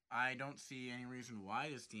agree. I don't see any reason why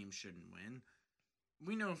this team shouldn't win.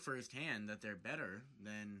 We know firsthand that they're better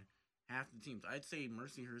than half the teams. I'd say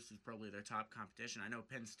Mercyhurst is probably their top competition. I know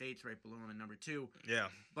Penn State's right below them at number 2. Yeah.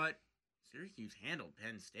 But Syracuse handled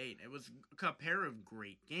Penn State. It was a pair of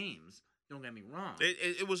great games. Don't get me wrong.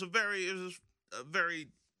 It was a very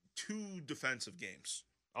 2 defensive games,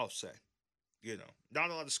 I'll say. Not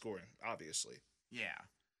a lot of scoring, obviously. Yeah.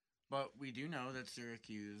 But we do know that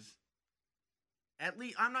Syracuse, at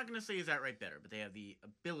least, I'm not going to say is that right better, but they have the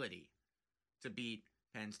ability to beat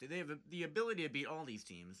Penn State. They have the ability to beat all these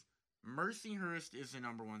teams. Mercyhurst is the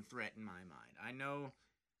number 1 threat in my mind. I know,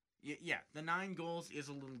 the 9 goals is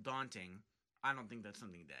a little daunting. I don't think that's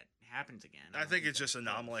something that happens again. I think it's just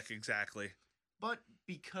anomalous, exactly. But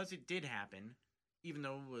because it did happen, even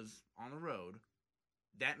though it was on the road,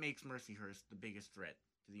 that makes Mercyhurst the biggest threat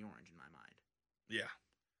to the Orange in my mind. Yeah.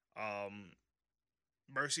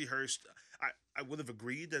 Mercyhurst, I would have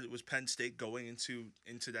agreed that it was Penn State going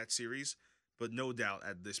into that series, but no doubt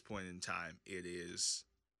at this point in time, it is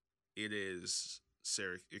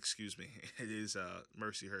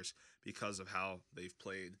Mercyhurst because of how they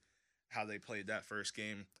played that first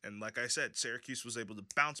game. And like I said, Syracuse was able to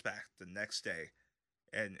bounce back the next day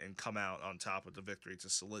and come out on top with the victory to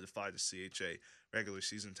solidify the CHA regular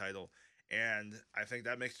season title. And I think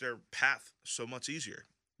that makes their path so much easier.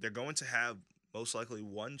 They're going to have most likely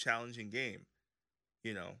one challenging game.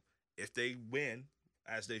 You know, if they win,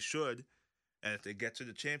 as they should, and if they get to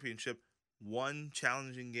the championship, one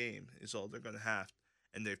challenging game is all they're going to have.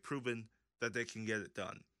 And they've proven that they can get it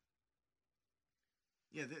done.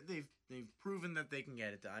 Yeah, they've proven that they can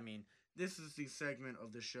get it done. I mean, this is the segment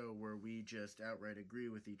of the show where we just outright agree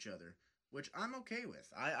with each other, which I'm okay with.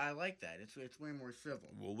 I like that. It's way more civil.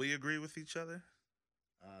 Will we agree with each other?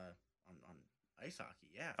 On ice hockey,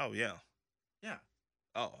 yeah, Oh, yeah. yeah.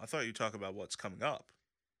 Oh, I thought you were talking about what's coming up.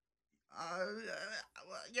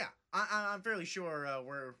 Yeah. I'm fairly sure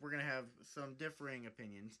we're gonna have some differing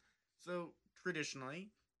opinions. So traditionally,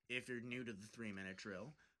 if you're new to the 3 minute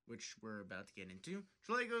drill, which we're about to get into,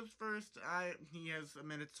 Trey goes first. He has a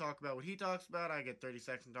minute to talk about what he talks about. I get 30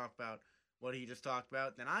 seconds to talk about what he just talked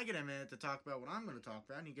about. Then I get a minute to talk about what I'm going to talk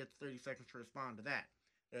about, and he gets 30 seconds to respond to that.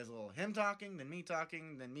 There's a little him talking, then me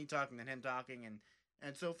talking, then me talking, then him talking,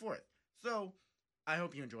 and so forth. So I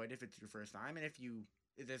hope you enjoyed it if it's your first time, and if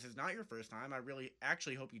this is not your first time, I really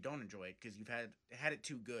actually hope you don't enjoy it because you've had it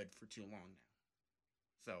too good for too long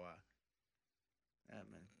now. So man,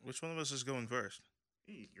 Which one of us is going first?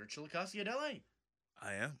 You're Chillicothe, LA.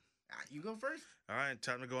 I am. You go first. All right,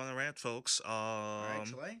 time to go on the rant, folks. All right,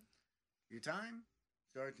 Chile. Your time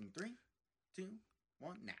starts in 3, 2,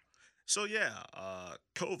 1, now. So yeah,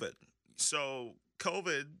 COVID. So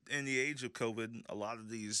COVID, in the age of COVID, a lot of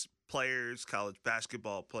these players, college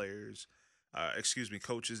basketball players,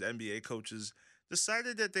 coaches, NBA coaches,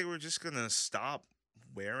 decided that they were just gonna stop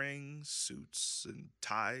wearing suits and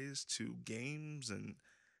ties to games, and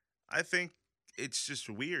I think it's just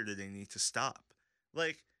weird that they need to stop.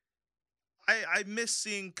 Like, I miss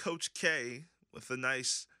seeing Coach K with a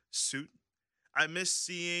nice suit. I miss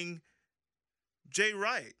seeing Jay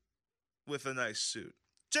Wright with a nice suit.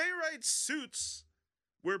 Jay Wright's suits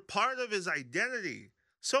were part of his identity.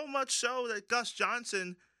 So much so that Gus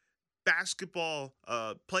Johnson, basketball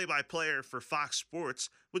play-by-player for Fox Sports,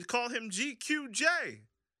 would call him GQJ.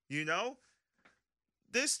 You know?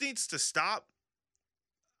 This needs to stop.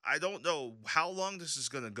 I don't know how long this is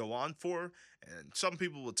going to go on for, and some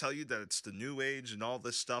people will tell you that it's the new age and all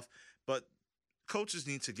this stuff, but coaches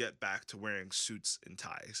need to get back to wearing suits and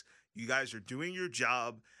ties. You guys are doing your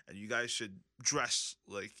job, and you guys should dress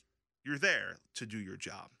like you're there to do your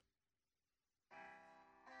job.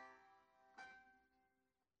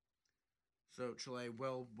 So, Chile,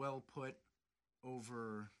 well put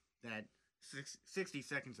over that 60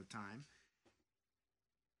 seconds of time.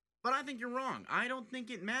 But I think you're wrong. I don't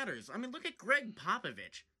think it matters. I mean, look at Greg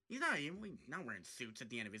Popovich. He's not wearing suits at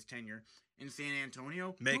the end of his tenure in San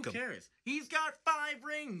Antonio. Who cares? He's got 5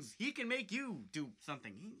 rings. He can make you do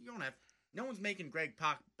something. You don't have. No one's making Greg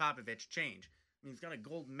Popovich change. I mean, he's got a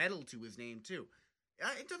gold medal to his name too.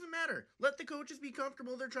 It doesn't matter. Let the coaches be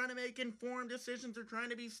comfortable. They're trying to make informed decisions. They're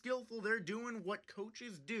trying to be skillful. They're doing what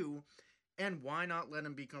coaches do. And why not let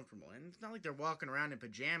them be comfortable? And it's not like they're walking around in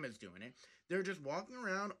pajamas doing it. They're just walking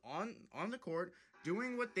around on the court,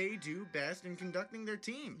 doing what they do best and conducting their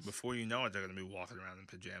teams. Before you know it, they're going to be walking around in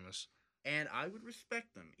pajamas. And I would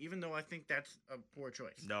respect them, even though I think that's a poor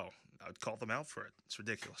choice. No, I would call them out for it. It's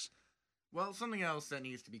ridiculous. Well, something else that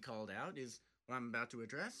needs to be called out is what I'm about to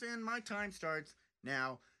address, and my time starts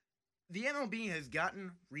now. The MLB has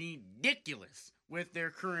gotten ridiculous with their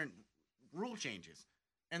current rule changes.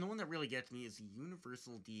 And the one that really gets me is the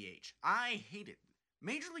universal DH. I hate it.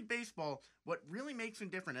 Major League Baseball, what really makes them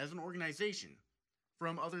different as an organization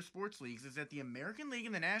from other sports leagues is that the American League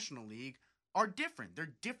and the National League are different.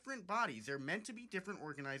 They're different bodies. They're meant to be different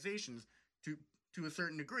organizations to a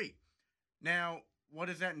certain degree. Now, what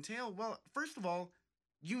does that entail? Well, first of all,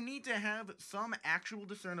 you need to have some actual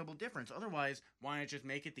discernible difference. Otherwise, why not just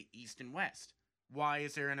make it the East and West? Why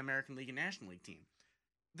is there an American League and National League team?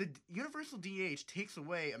 The universal DH takes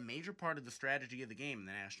away a major part of the strategy of the game in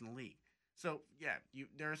the National League. So, yeah,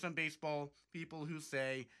 there are some baseball people who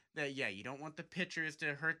say that, yeah, you don't want the pitchers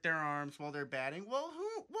to hurt their arms while they're batting. Well,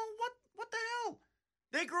 what the hell?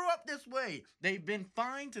 They grew up this way. They've been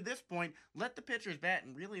fine to this point. Let the pitchers bat,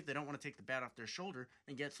 and really, if they don't want to take the bat off their shoulder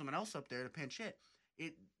and get someone else up there to pinch hit,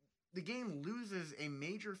 the game loses a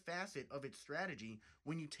major facet of its strategy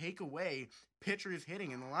when you take away pitchers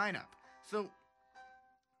hitting in the lineup. So,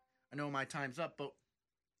 I know my time's up, but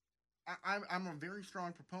I'm a very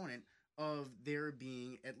strong proponent of there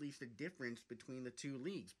being at least a difference between the two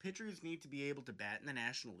leagues. Pitchers need to be able to bat in the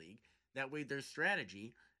National League. That way there's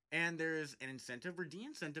strategy, and there's an incentive or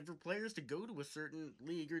de-incentive for players to go to a certain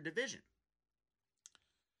league or division.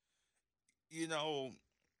 You know,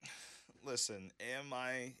 listen, am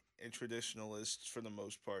I a traditionalist for the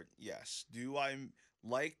most part. Yes. Do I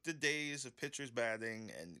like the days of pitchers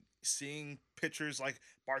batting and seeing pitchers like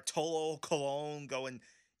Bartolo Colon going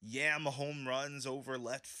yam home runs over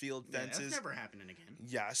left field Yeah, that's fences? never happening again.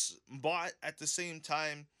 Yes. But at the same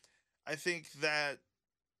time, I think that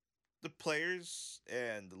the players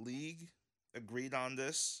and the league agreed on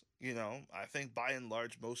this. I think by and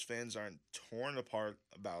large, most fans aren't torn apart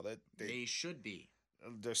about it. They should be.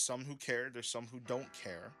 There's some who care, there's some who don't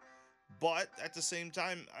care. But at the same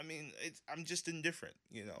time, I mean, I'm just indifferent.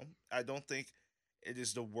 I don't think it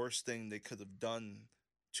is the worst thing they could have done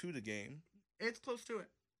to the game. It's close to it.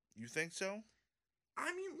 You think so?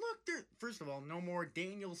 I mean, look, first of all, no more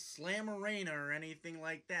Daniel Slamorena or anything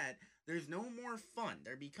like that. There's no more fun.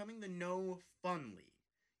 They're becoming the no fun league.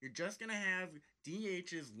 You're just going to have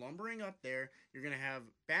DHs lumbering up there. You're going to have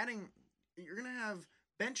batting. You're going to have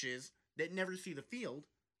benches that never see the field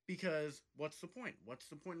because what's the point? What's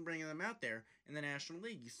the point in bringing them out there in the National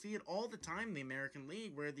League? You see it all the time in the American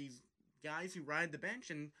League where these guys who ride the bench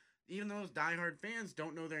and even those diehard fans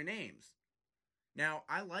don't know their names. Now,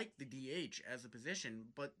 I like the DH as a position,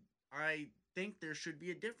 but I think there should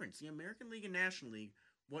be a difference. The American League and National League,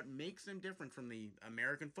 what makes them different from the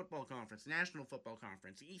American Football Conference, National Football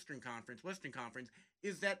Conference, Eastern Conference, Western Conference,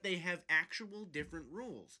 is that they have actual different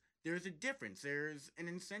rules. There's a difference. There's an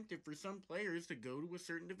incentive for some players to go to a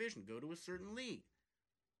certain division, go to a certain league.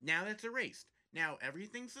 Now that's erased. Now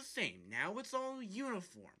everything's the same. Now it's all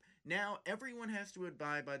uniform. Now everyone has to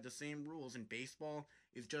abide by the same rules, and baseball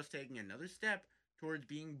is just taking another step towards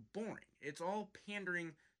being boring. It's all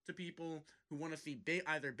pandering to people who want to see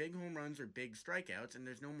either big home runs or big strikeouts, and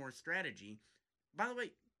there's no more strategy. By the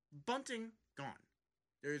way, bunting, gone.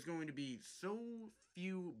 There's going to be so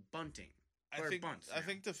few bunting. I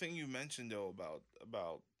think the thing you mentioned though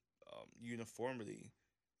about uniformity.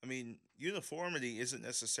 I mean, uniformity isn't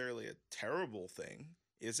necessarily a terrible thing,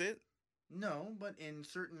 is it? No, but in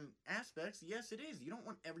certain aspects, yes, it is. You don't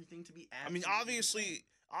want everything to be I mean, obviously,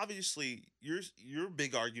 your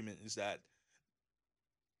big argument is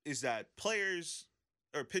that players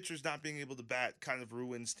or pitchers not being able to bat kind of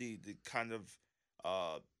ruins the kind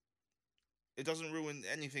of it doesn't ruin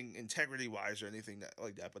anything integrity wise or anything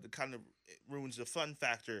like that, but it kind of ruins the fun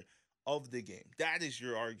factor of the game. That is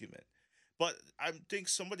your argument. But I think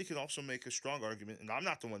somebody can also make a strong argument, and I'm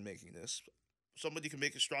not the one making this. Somebody can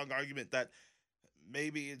make a strong argument that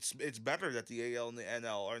maybe it's better that the AL and the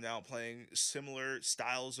NL are now playing similar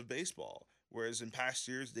styles of baseball, whereas in past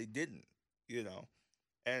years they didn't,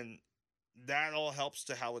 and that all helps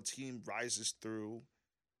to how a team rises through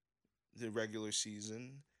the regular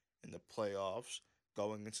season and the playoffs,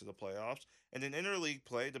 going into the playoffs. And in interleague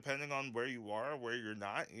play, depending on where you are, where you're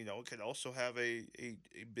not, it can also have a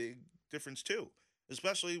big difference too,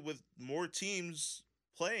 especially with more teams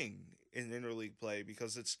playing in interleague play,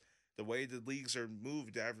 because it's the way the leagues are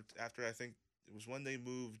moved after I think it was when they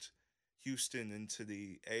moved Houston into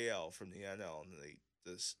the AL from the NL, and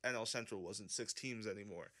the NL Central wasn't 6 teams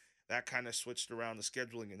anymore. That kind of switched around the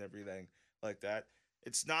scheduling and everything like that.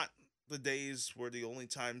 It's not the days where the only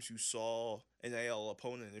times you saw an AL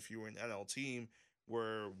opponent if you were an NL team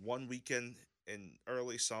were one weekend in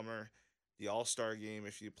early summer, the All-Star game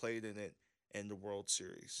if you played in it, and the World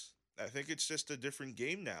Series. I think it's just a different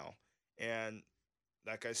game now. And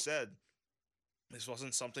like I said, this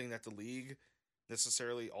wasn't something that the league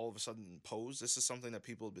necessarily all of a sudden imposed. This is something that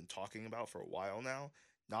people have been talking about for a while now.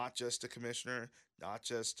 Not just the commissioner, not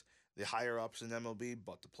just the higher ups in MLB,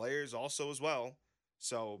 but the players also as well.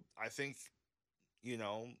 So I think,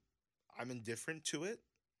 I'm indifferent to it.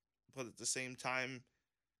 But at the same time,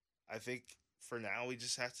 I think for now we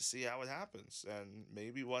just have to see how it happens. And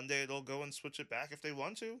maybe one day they'll go and switch it back if they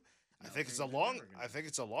want to. I think it's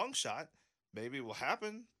a long shot. Maybe it will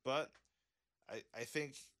happen, but I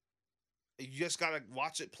think you just gotta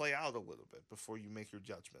watch it play out a little bit before you make your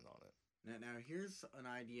judgment on it. Now here's an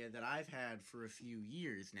idea that I've had for a few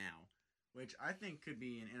years now, which I think could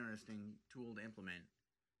be an interesting tool to implement.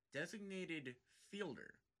 Designated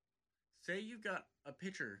fielder. Say you've got a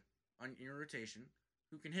pitcher on your rotation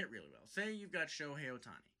who can hit really well. Say you've got Shohei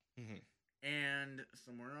Ohtani. Mm-hmm. And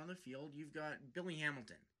somewhere on the field, you've got Billy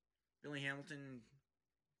Hamilton. Billy Hamilton,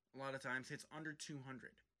 a lot of times, hits under 200.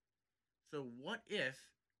 So what if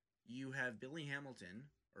you have Billy Hamilton,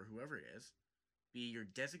 or whoever it is, be your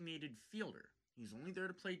designated fielder? He's only there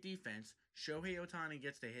to play defense. Shohei Ohtani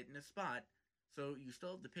gets to hit in a spot, so you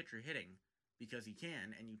still have the pitcher hitting because he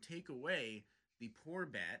can, and you take away the poor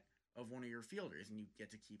bat of one of your fielders, and you get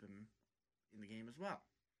to keep him in the game as well.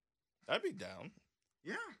 I'd be down.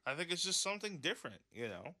 Yeah. I think it's just something different,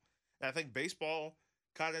 And I think baseball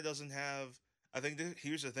kind of doesn't have I think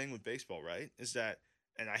here's the thing with baseball, right? Is that,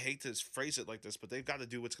 and I hate to phrase it like this, but they've got to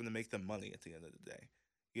do what's going to make them money at the end of the day,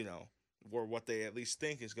 you know, or what they at least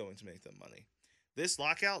think is going to make them money. This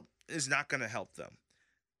lockout is not going to help them,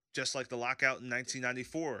 just like the lockout in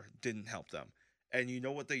 1994 didn't help them. And you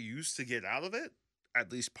know what they used to get out of it,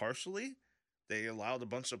 at least partially? They allowed a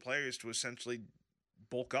bunch of players to essentially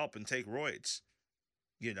bulk up and take roids.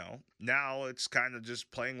 Now it's kind of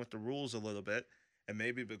just playing with the rules a little bit and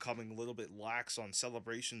maybe becoming a little bit lax on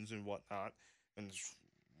celebrations and whatnot, and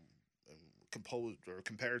composed or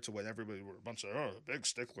compared to when everybody were a bunch of big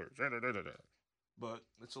sticklers. Da, da, da, da, da. But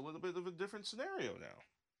it's a little bit of a different scenario now.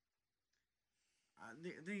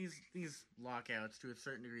 These lockouts to a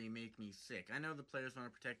certain degree make me sick. I know the players want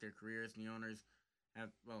to protect their careers, and the owners have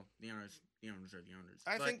the owners are the owners.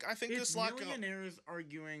 I think it's this lockout. millionaires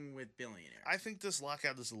arguing with billionaires. I think this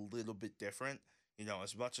lockout is a little bit different.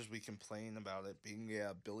 As much as we complain about it being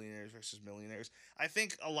billionaires versus millionaires, I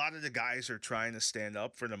think a lot of the guys are trying to stand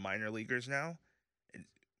up for the minor leaguers now,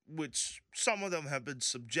 which some of them have been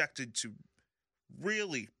subjected to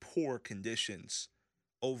really poor conditions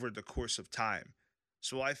over the course of time.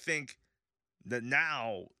 So I think that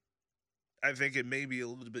now, I think it may be a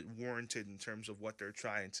little bit warranted in terms of what they're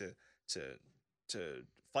trying to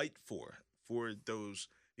fight for those,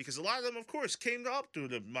 because a lot of them, of course, came up through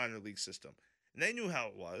the minor league system and they knew how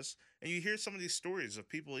it was. And you hear some of these stories of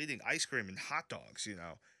people eating ice cream and hot dogs.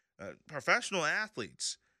 Professional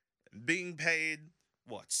athletes being paid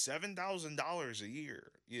 $7,000 a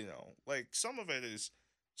year. Like some of it is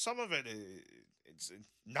it's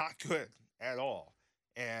not good at all.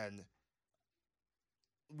 And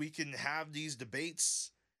we can have these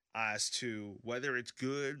debates as to whether it's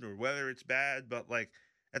good or whether it's bad, but like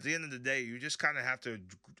at the end of the day, you just kind of have to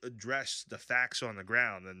address the facts on the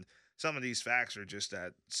ground. And some of these facts are just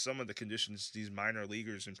that some of the conditions these minor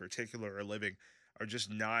leaguers in particular are living are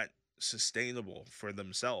just not sustainable for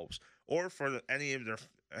themselves or for any of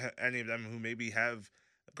them who maybe have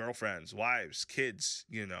girlfriends, wives, kids.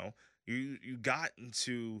 You got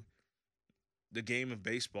into the game of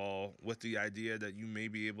baseball with the idea that you may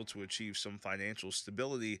be able to achieve some financial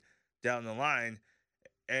stability down the line.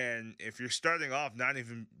 And if you're starting off not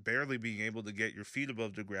even barely being able to get your feet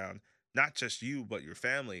above the ground, not just you, but your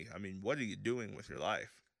family, I mean, what are you doing with your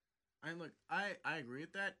life? I agree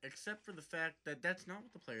with that, except for the fact that that's not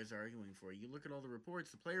what the players are arguing for. You look at all the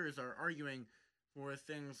reports, the players are arguing for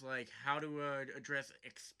things like how to address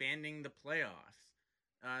expanding the playoffs.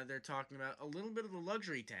 They're talking about a little bit of the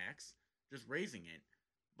luxury tax, just raising it,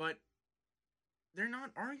 but they're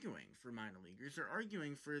not arguing for minor leaguers. They're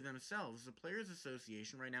arguing for themselves. The Players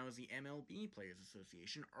Association right now is the MLB Players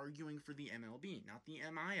Association arguing for the MLB, not the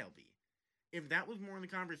MILB. If that was more in the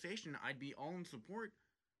conversation, I'd be all in support.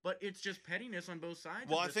 But it's just pettiness on both sides.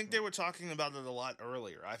 Well, I think they were talking about it a lot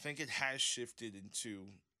earlier. I think it has shifted into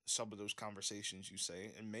some of those conversations you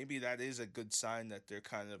say, and maybe that is a good sign that they're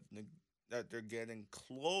that they're getting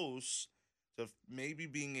close to maybe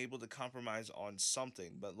being able to compromise on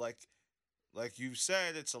something. But like you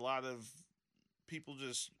said, it's a lot of people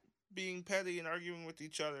just being petty and arguing with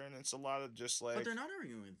each other, and it's a lot of just like. But they're not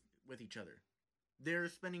arguing with each other. They're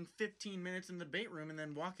spending 15 minutes in the debate room and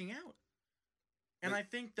then walking out. And I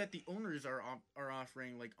think that the owners are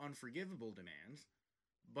offering like unforgivable demands,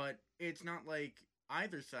 but it's not like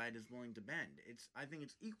either side is willing to bend. I think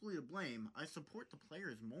it's equally to blame. I support the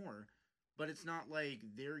players more, but it's not like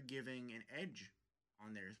they're giving an edge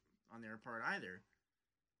on their part either.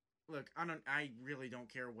 Look, I really don't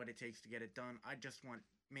care what it takes to get it done. I just want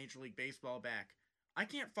Major League Baseball back. I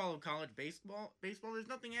can't follow college baseball. There's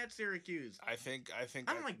nothing at Syracuse. I think I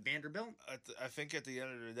don't like Vanderbilt. I think at the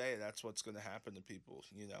end of the day, that's what's going to happen to people.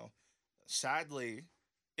 Sadly,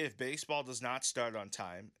 if baseball does not start on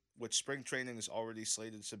time, which spring training is already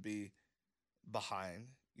slated to be behind,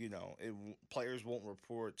 players won't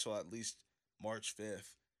report till at least March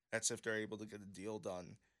 5th. That's if they're able to get a deal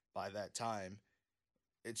done by that time.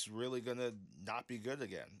 It's really going to not be good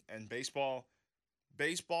again. And baseball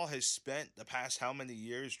has spent the past how many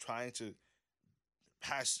years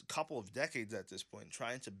past couple of decades at this point,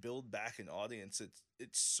 trying to build back an audience.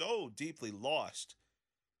 It's so deeply lost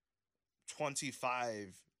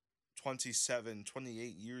 25, 27,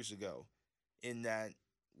 28 years ago in that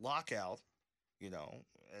lockout,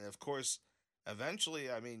 and of course,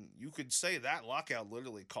 eventually, I mean, you could say that lockout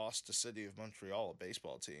literally cost the city of Montreal a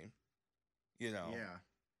baseball team. Yeah.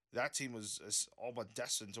 That team was all but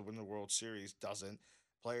destined to win the World Series. Doesn't.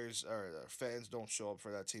 Players or fans don't show up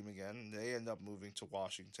for that team again. They end up moving to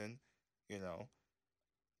Washington. You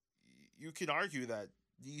can argue that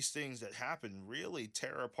these things that happen really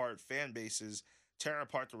tear apart fan bases tear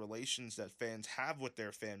apart the relations that fans have with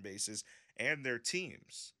their fan bases and their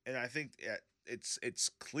teams. And I think it's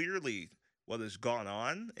clearly what has gone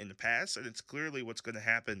on in the past, and it's clearly what's going to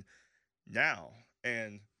happen now.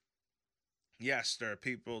 And yes, there are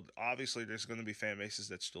people. Obviously, there's going to be fan bases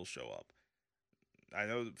that still show up. I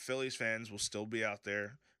know Phillies fans will still be out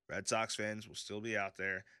there. Red Sox fans will still be out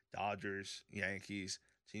there. Dodgers, Yankees,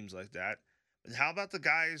 teams like that. But how about the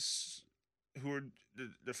guys who are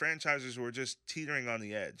the franchises who are just teetering on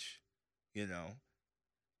the edge, you know,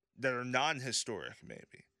 that are non-historic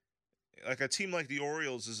maybe? Like a team like the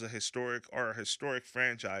Orioles is a historic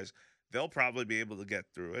franchise. They'll probably be able to get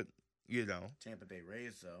through it, you know. Tampa Bay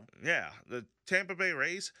Rays, though. Yeah, the Tampa Bay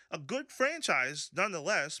Rays, a good franchise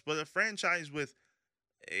nonetheless, but a franchise with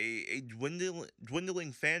a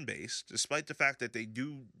dwindling fan base, despite the fact that they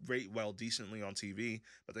do rate well decently on TV,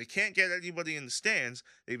 but they can't get anybody in the stands.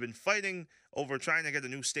 They've been fighting over trying to get a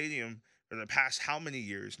new stadium for the past how many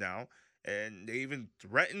years now, and they even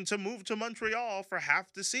threatened to move to Montreal for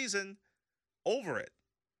half the season over it,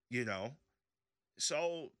 you know?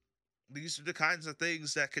 So these are the kinds of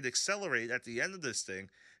things that could accelerate at the end of this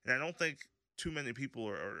thing, and I don't think too many people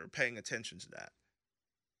are paying attention to that.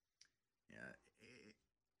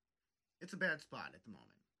 It's a bad spot at the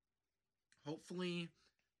moment. Hopefully,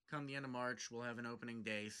 come the end of March, we'll have an opening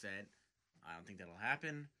day set. I don't think that'll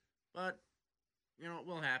happen, but what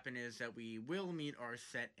will happen is that we will meet our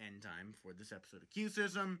set end time for this episode of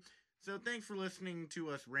Q-Sism. So thanks for listening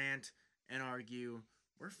to us rant and argue.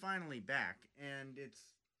 We're finally back, and it's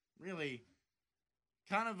really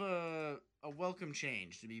kind of a welcome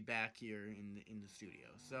change to be back here in the studio.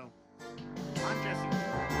 So I'm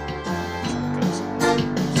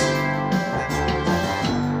Jesse.